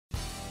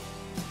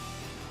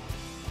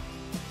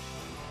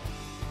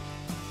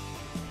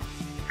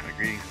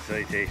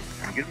salutations,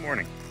 and good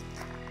morning.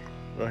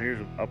 Well, here's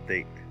an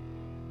update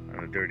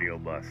on a dirty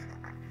old bus.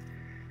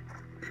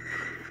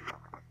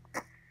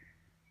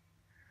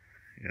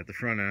 You got the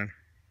front on,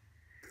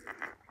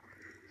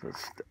 so let's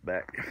step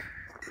back.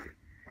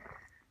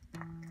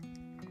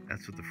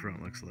 That's what the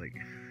front looks like.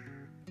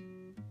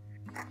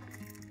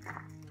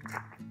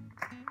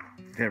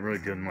 Haven't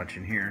really done much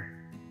in here.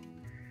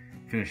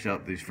 Finished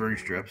out these furring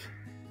strips.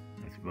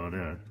 That's about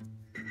it.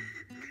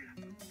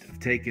 I've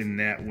taken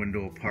that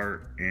window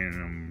apart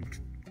and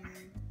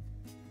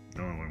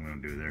don't know what I'm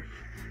going to do there.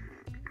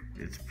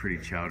 It's pretty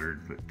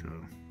chowdered, but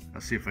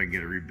I'll see if I can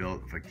get it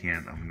rebuilt. If I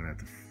can't, I'm going to have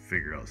to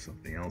figure out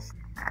something else.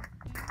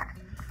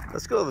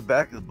 Let's go to the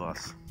back of the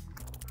bus.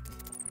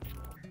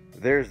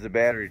 There's the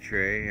battery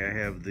tray. I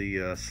have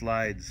the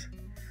slides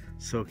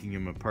soaking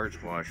in my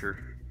parts washer.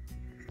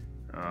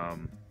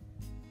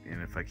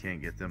 And if I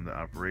can't get them to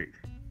operate,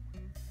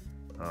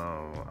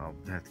 I'll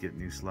have to get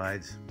new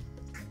slides.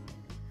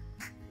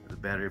 The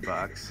battery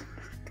box.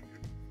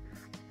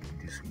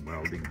 Do some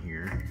welding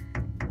here.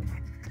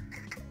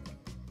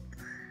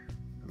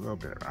 A little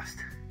bit of rust.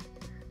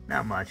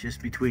 Not much,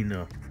 just between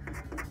the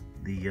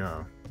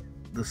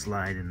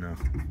slide and the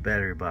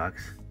battery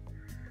box.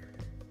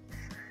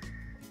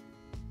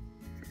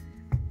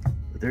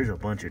 But there's a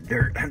bunch of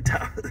dirt on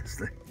top of this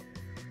thing.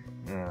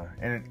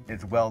 And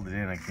it's welded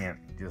in. I can't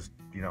just,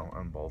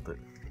 unbolt it.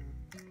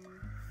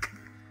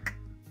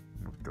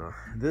 But,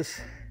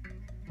 this,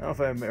 I don't know if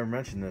I've ever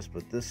mentioned this,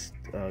 but this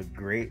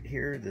grate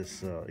here,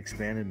 this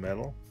expanded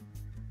metal,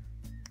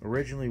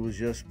 originally was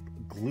just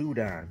glued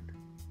on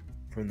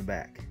from the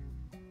back.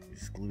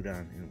 Just glued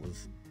on, and it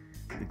was,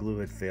 the glue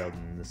had failed,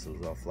 and this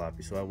was all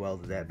floppy. So I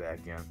welded that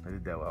back in. I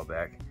did that a while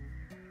back.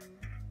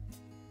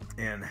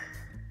 And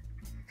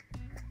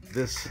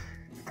this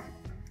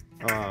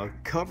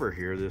cover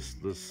here, this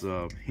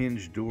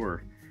hinge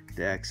door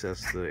to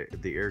access the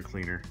air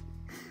cleaner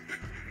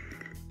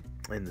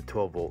and the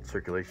 12-volt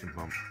circulation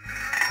pump,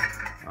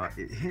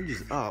 it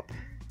hinges up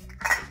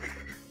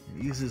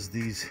and uses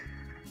these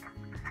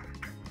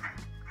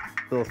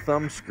little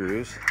thumb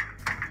screws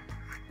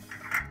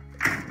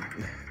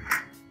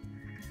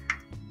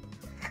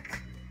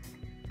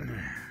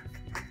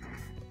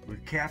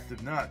with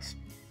captive nuts,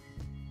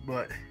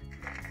 but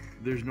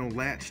there's no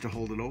latch to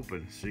hold it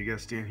open, so you gotta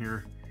stand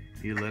here.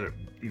 You let it,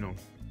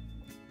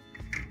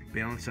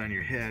 balance on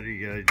your head, or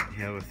you gotta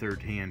have a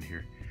third hand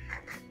here.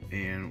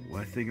 And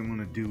what I think I'm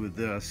gonna do with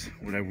this,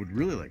 what I would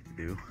really like to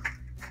do,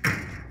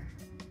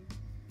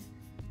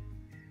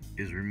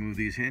 is remove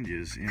these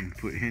hinges and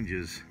put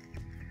hinges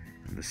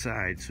on the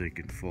side so you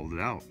can fold it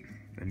out.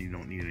 Then you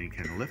don't need any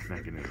kind of lift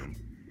mechanism.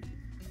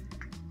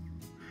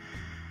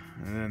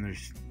 And then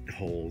there's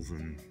holes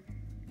and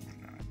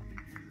whatnot.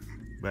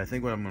 But I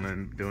think what I'm gonna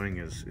end up doing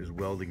is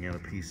welding in a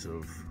piece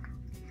of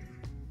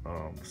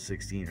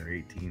 16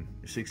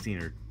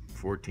 or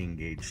 14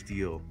 gauge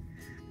steel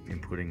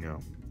and putting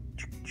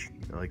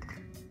like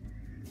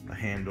a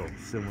handle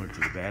similar to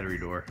the battery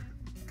door.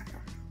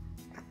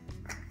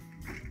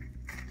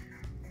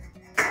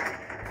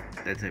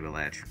 That type of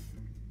latch.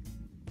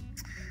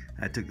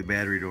 I took the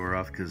battery door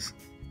off because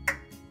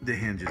the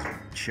hinge is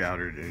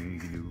chowdered, and you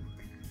can do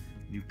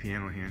new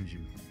piano hinge.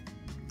 And,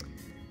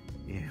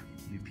 yeah,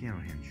 new piano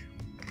hinge.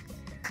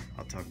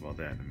 I'll talk about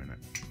that in a minute.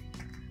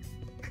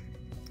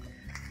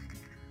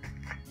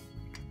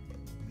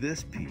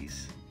 This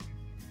piece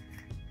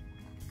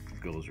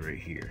goes right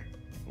here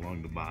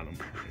along the bottom,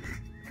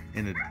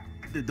 and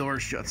the door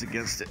shuts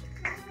against it.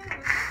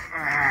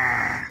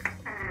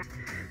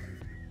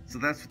 So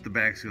that's what the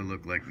back's gonna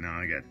look like now.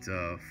 I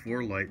got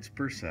 4 lights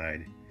per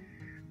side,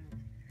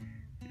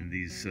 and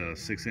these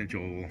 6-inch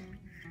oval,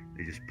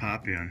 they just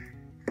pop in.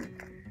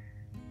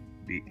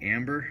 Be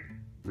amber,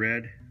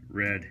 red,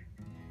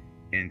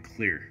 and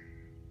clear.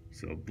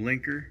 So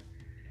blinker,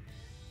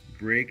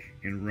 brake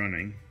and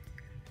running,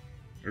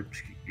 or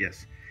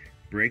yes,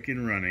 brake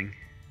and running,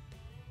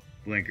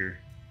 blinker,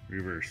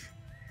 reverse.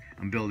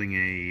 I'm building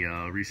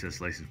a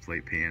recessed license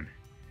plate pan,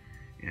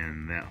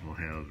 and that will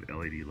have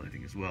LED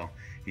lighting as well.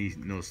 You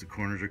notice the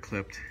corners are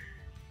clipped,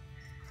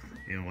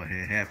 and what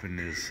had happened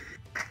is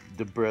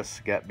the bris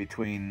got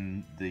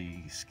between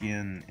the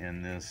skin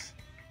and this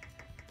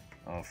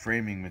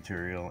framing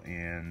material,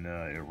 and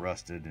it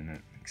rusted and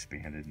it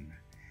expanded, and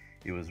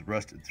it was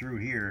rusted through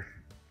here.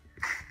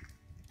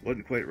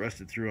 Wasn't quite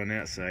rusted through on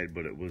that side,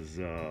 but it was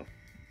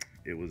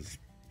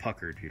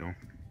puckered, and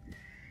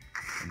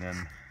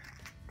then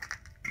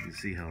you can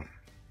see how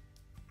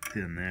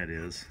thin that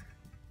is.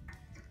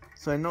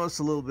 So I noticed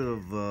a little bit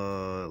of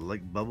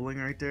like bubbling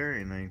right there,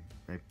 and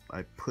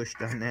I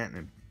pushed on that,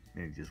 and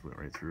it just went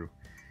right through.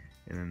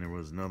 And then there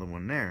was another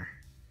one there.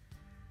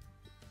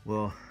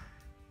 Well,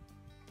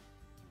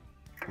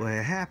 what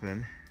had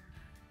happened,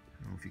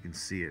 I don't know if you can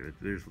see it,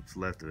 there's what's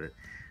left of it.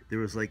 There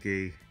was like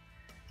a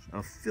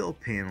fill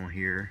panel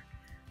here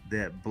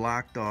that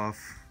blocked off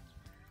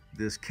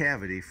this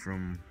cavity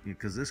from,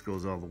 because this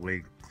goes all the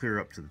way clear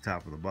up to the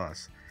top of the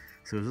bus.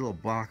 So there's a little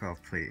block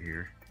off plate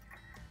here,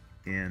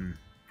 and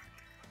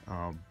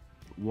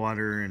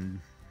water and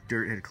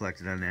dirt had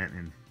collected on that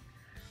and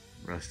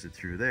rusted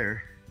through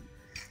there.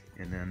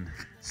 And then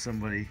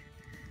somebody,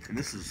 and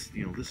this is,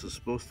 you know, this is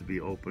supposed to be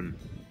open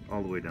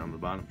all the way down to the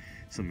bottom.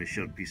 Somebody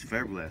shoved a piece of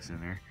fiberglass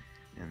in there,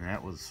 and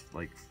that was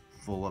like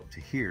full up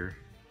to here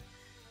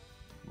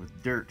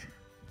with dirt.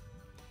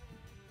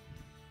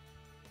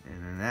 And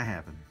then that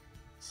happened.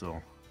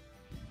 So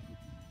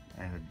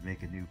I had to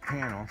make a new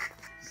panel.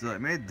 So I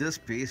made this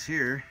piece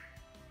here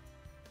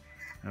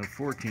out of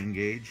 14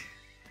 gauge.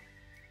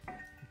 It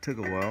took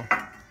a while.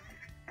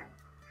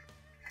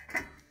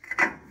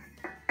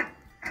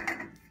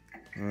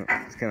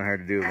 It's kind of hard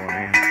to do with one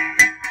hand.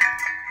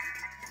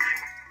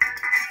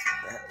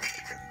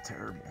 That's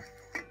terrible.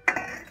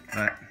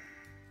 But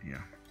yeah,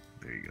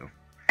 there you go.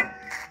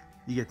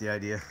 You get the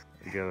idea.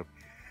 You gotta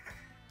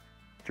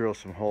drill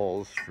some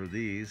holes for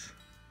these,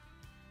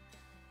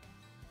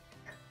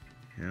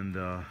 and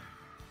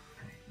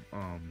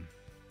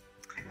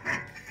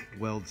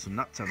weld some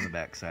nuts on the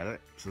back side of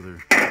it, so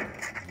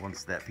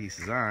once that piece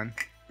is on,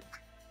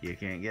 you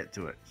can't get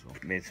to it. So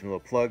made some little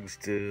plugs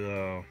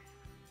to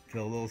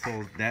fill those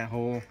holes, that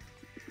hole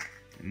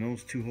and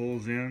those two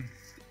holes in.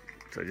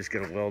 So I just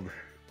gotta weld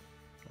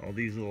all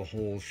these little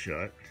holes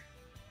shut.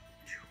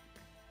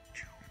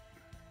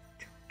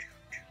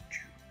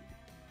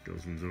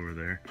 Those ones over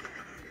there.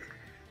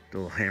 The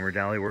little hammer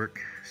dolly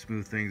work,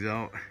 smooth things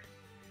out.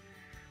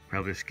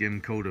 Probably a skim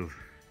coat of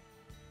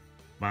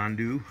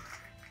Bondo.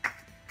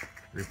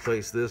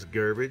 Replace this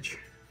garbage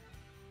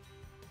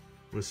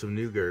with some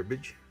new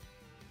garbage,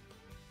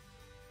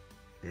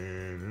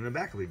 and then the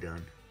back will be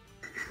done.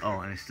 Oh,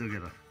 and I still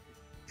gotta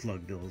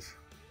plug those.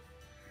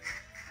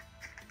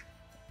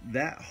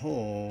 That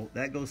hole,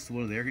 that goes to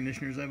one of the air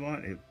conditioners I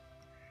bought.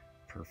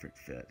 Perfect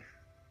fit.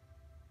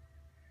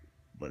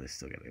 But I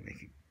still gotta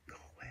make it go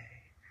away.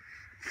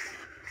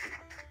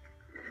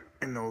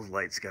 And those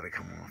lights gotta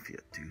come off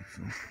yet too.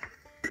 So.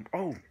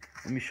 Oh,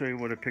 let me show you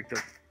what I picked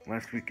up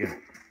last weekend.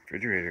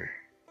 Refrigerator.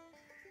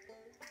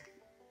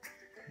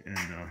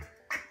 And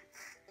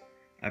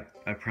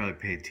I probably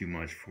paid too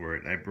much for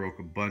it. I broke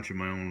a bunch of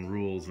my own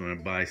rules when I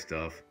buy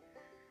stuff.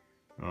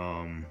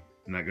 I'm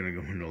not gonna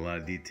go into a lot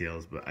of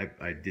details, but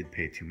I did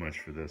pay too much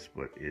for this,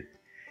 but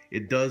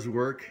it does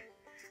work.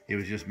 It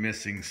was just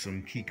missing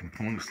some key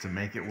components to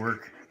make it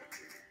work,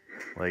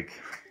 like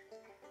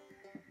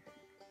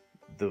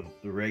the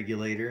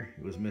regulator.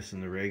 It was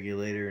missing the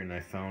regulator, and I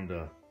found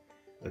a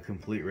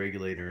complete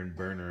regulator and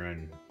burner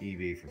on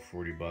eBay for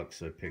 40 bucks,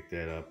 so I picked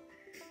that up.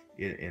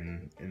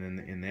 And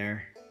then in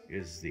there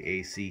is the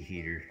AC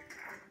heater.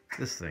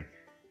 This thing.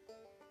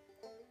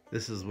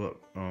 This is what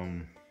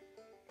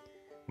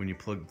when you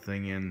plug the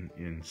thing in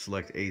and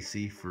select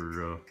AC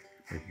for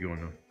like you're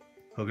going to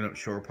hooking up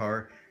shore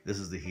power. This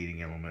is the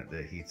heating element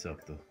that heats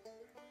up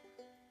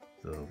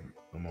the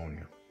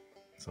ammonia.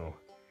 So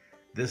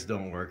this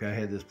don't work. I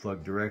had this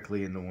plugged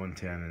directly into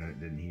 110 and it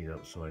didn't heat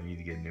up, so I need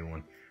to get a new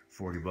one.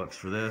 40 bucks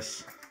for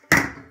this.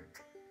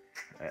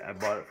 I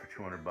bought it for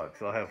 200 bucks.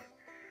 So I'll have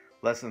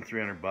less than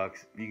 300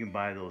 bucks. You can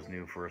buy those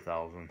new for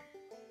 $1,000.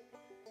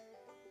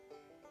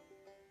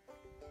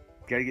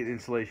 Gotta get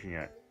insulation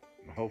yet.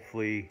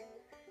 Hopefully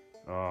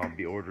I'll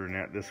be ordering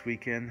that this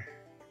weekend,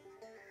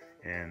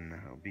 and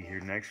I'll be here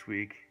next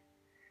week.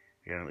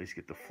 I gotta at least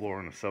get the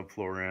floor and the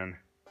subfloor in,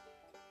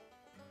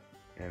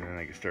 and then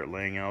I can start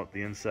laying out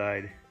the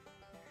inside.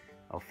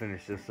 I'll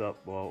finish this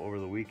up over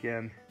the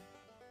weekend,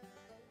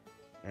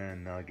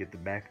 and get the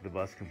back of the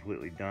bus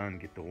completely done,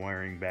 get the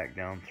wiring back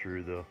down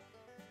through the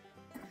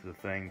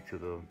thing to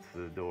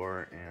the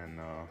door, and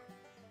I'll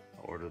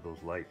order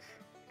those lights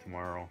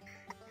tomorrow.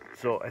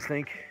 So I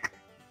think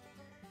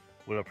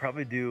what I'll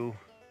probably do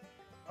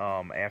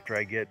after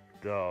I get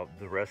the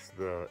rest of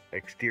the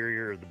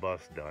exterior of the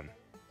bus done,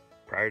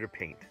 prior to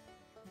paint.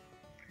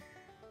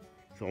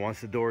 So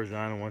once the door is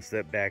on and once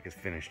that back is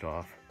finished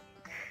off,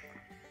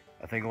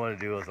 I think what I'll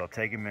do is I'll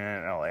take a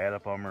minute, I'll add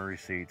up all my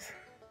receipts,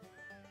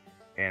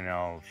 and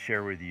I'll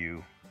share with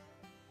you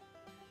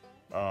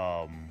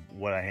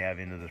what I have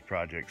into this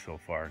project so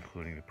far,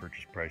 including the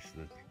purchase price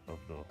of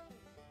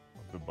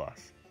the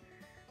bus.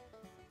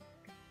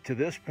 To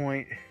this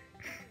point,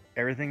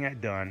 everything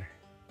I've done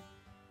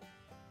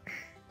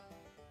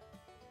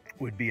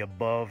would be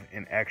above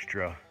and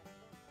extra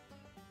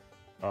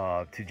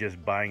to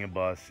just buying a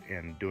bus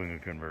and doing a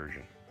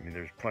conversion. I mean,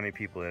 there's plenty of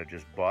people that have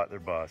just bought their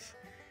bus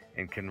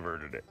and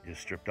converted it,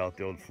 just stripped out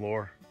the old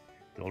floor,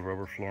 the old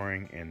rubber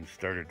flooring, and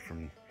started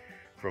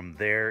from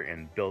there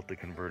and built the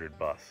converted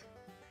bus.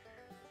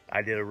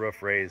 I did a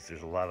roof raise.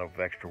 There's a lot of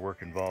extra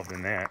work involved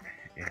in that,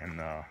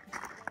 and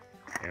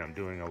I'm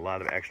doing a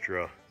lot of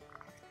extra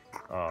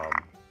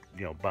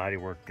body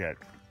work that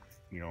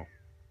a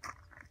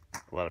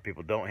lot of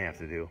people don't have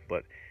to do.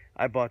 But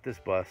I bought this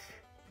bus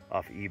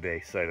off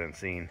eBay, sight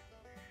unseen.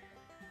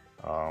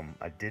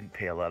 I didn't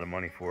pay a lot of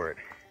money for it,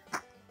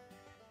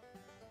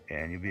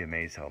 and you'll be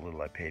amazed how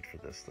little I paid for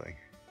this thing.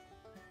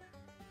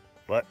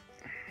 But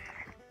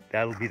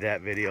that'll be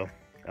that video.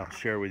 I'll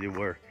share with you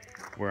where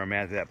I'm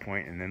at that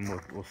point, and then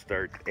we'll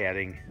start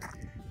adding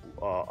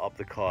up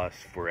the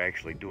costs for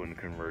actually doing the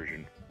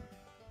conversion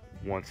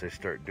once I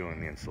start doing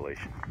the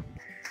installation.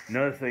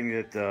 Another thing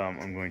that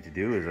I'm going to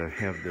do is I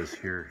have this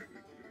here,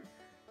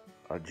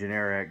 a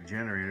Generac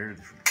generator,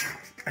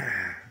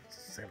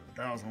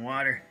 7,000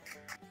 watt.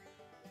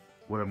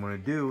 What I'm going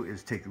to do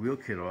is take the wheel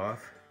kit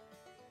off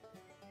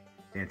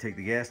and take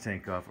the gas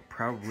tank off. I'll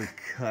probably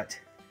cut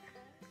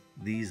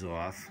these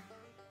off,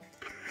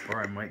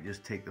 or I might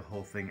just take the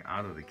whole thing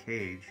out of the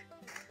cage.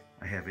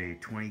 I have a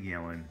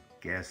 20-gallon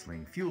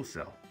gasoline fuel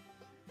cell,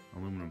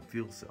 aluminum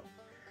fuel cell.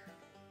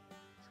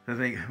 I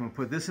think I'm going to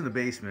put this in the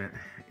basement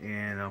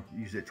and I'll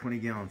use that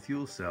 20-gallon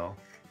fuel cell.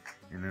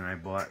 And then I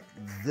bought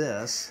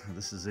this.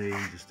 This is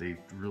just a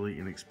really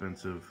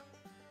inexpensive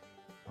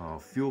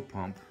fuel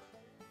pump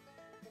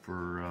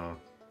for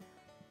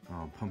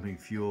pumping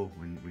fuel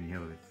when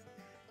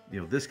you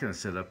have this kind of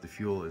setup. The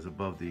fuel is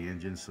above the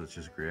engine, so it's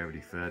just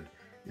gravity fed.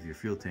 If your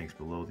fuel tank's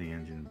below the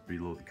engine,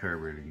 below the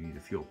carburetor, you need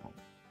a fuel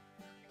pump.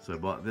 So I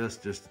bought this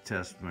just to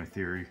test my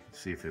theory,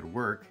 see if it'll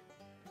work,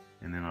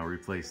 and then I'll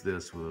replace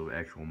this with an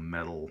actual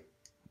metal,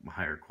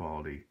 higher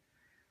quality,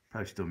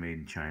 probably still made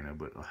in China,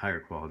 but a higher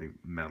quality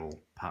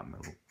metal, pot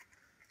metal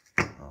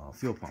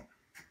fuel pump.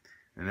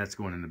 And that's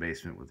going in the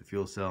basement with the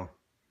fuel cell.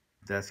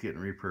 That's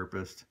getting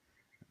repurposed.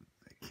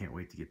 I can't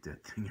wait to get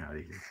that thing out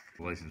of here.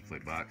 The license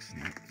plate box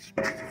is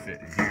supposed to fit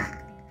in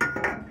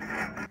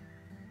here.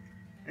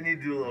 I need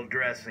to do a little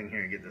dressing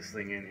here and get this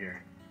thing in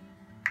here.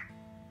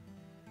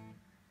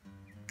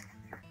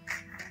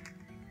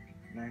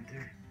 Right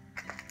there.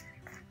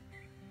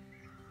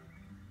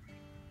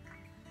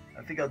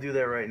 I think I'll do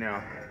that right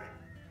now.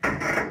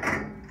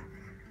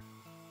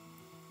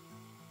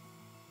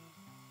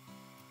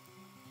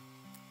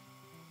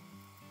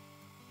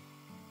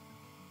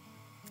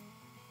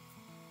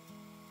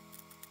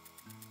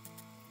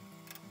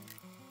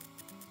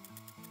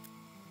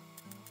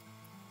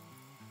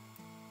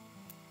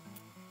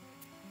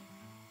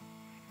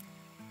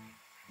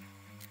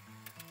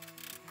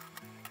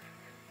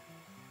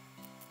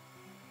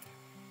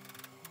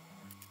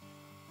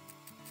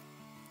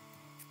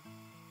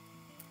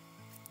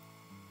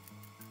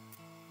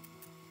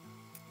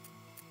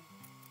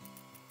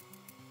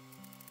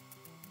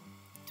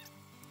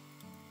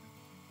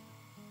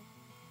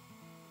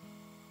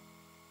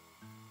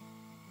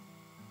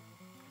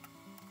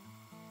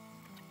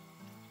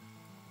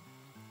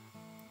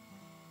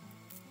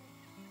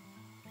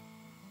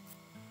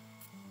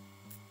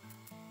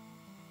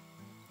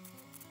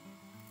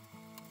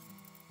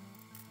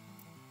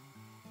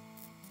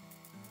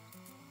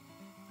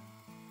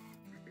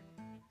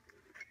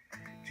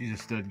 Use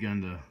a stud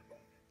gun to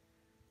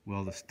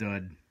weld the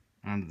stud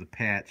onto the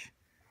patch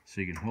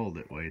so you can hold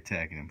it while you're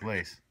tacking in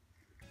place.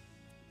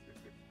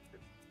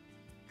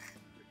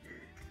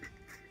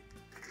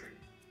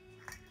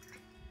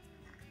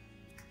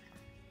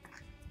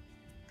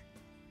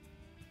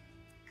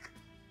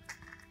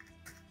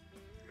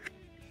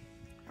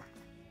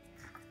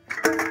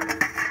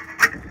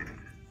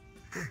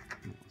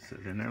 Sit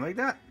in there like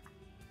that,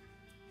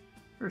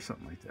 or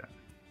something like that,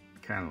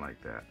 kind of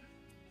like that.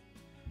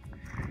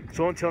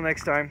 So until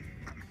next time,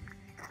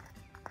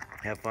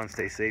 have fun,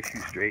 stay safe,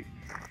 shoot straight,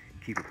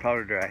 keep your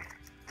powder dry,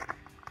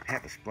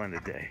 have a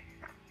splendid day.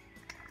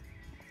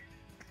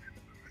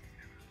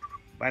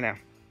 Bye now.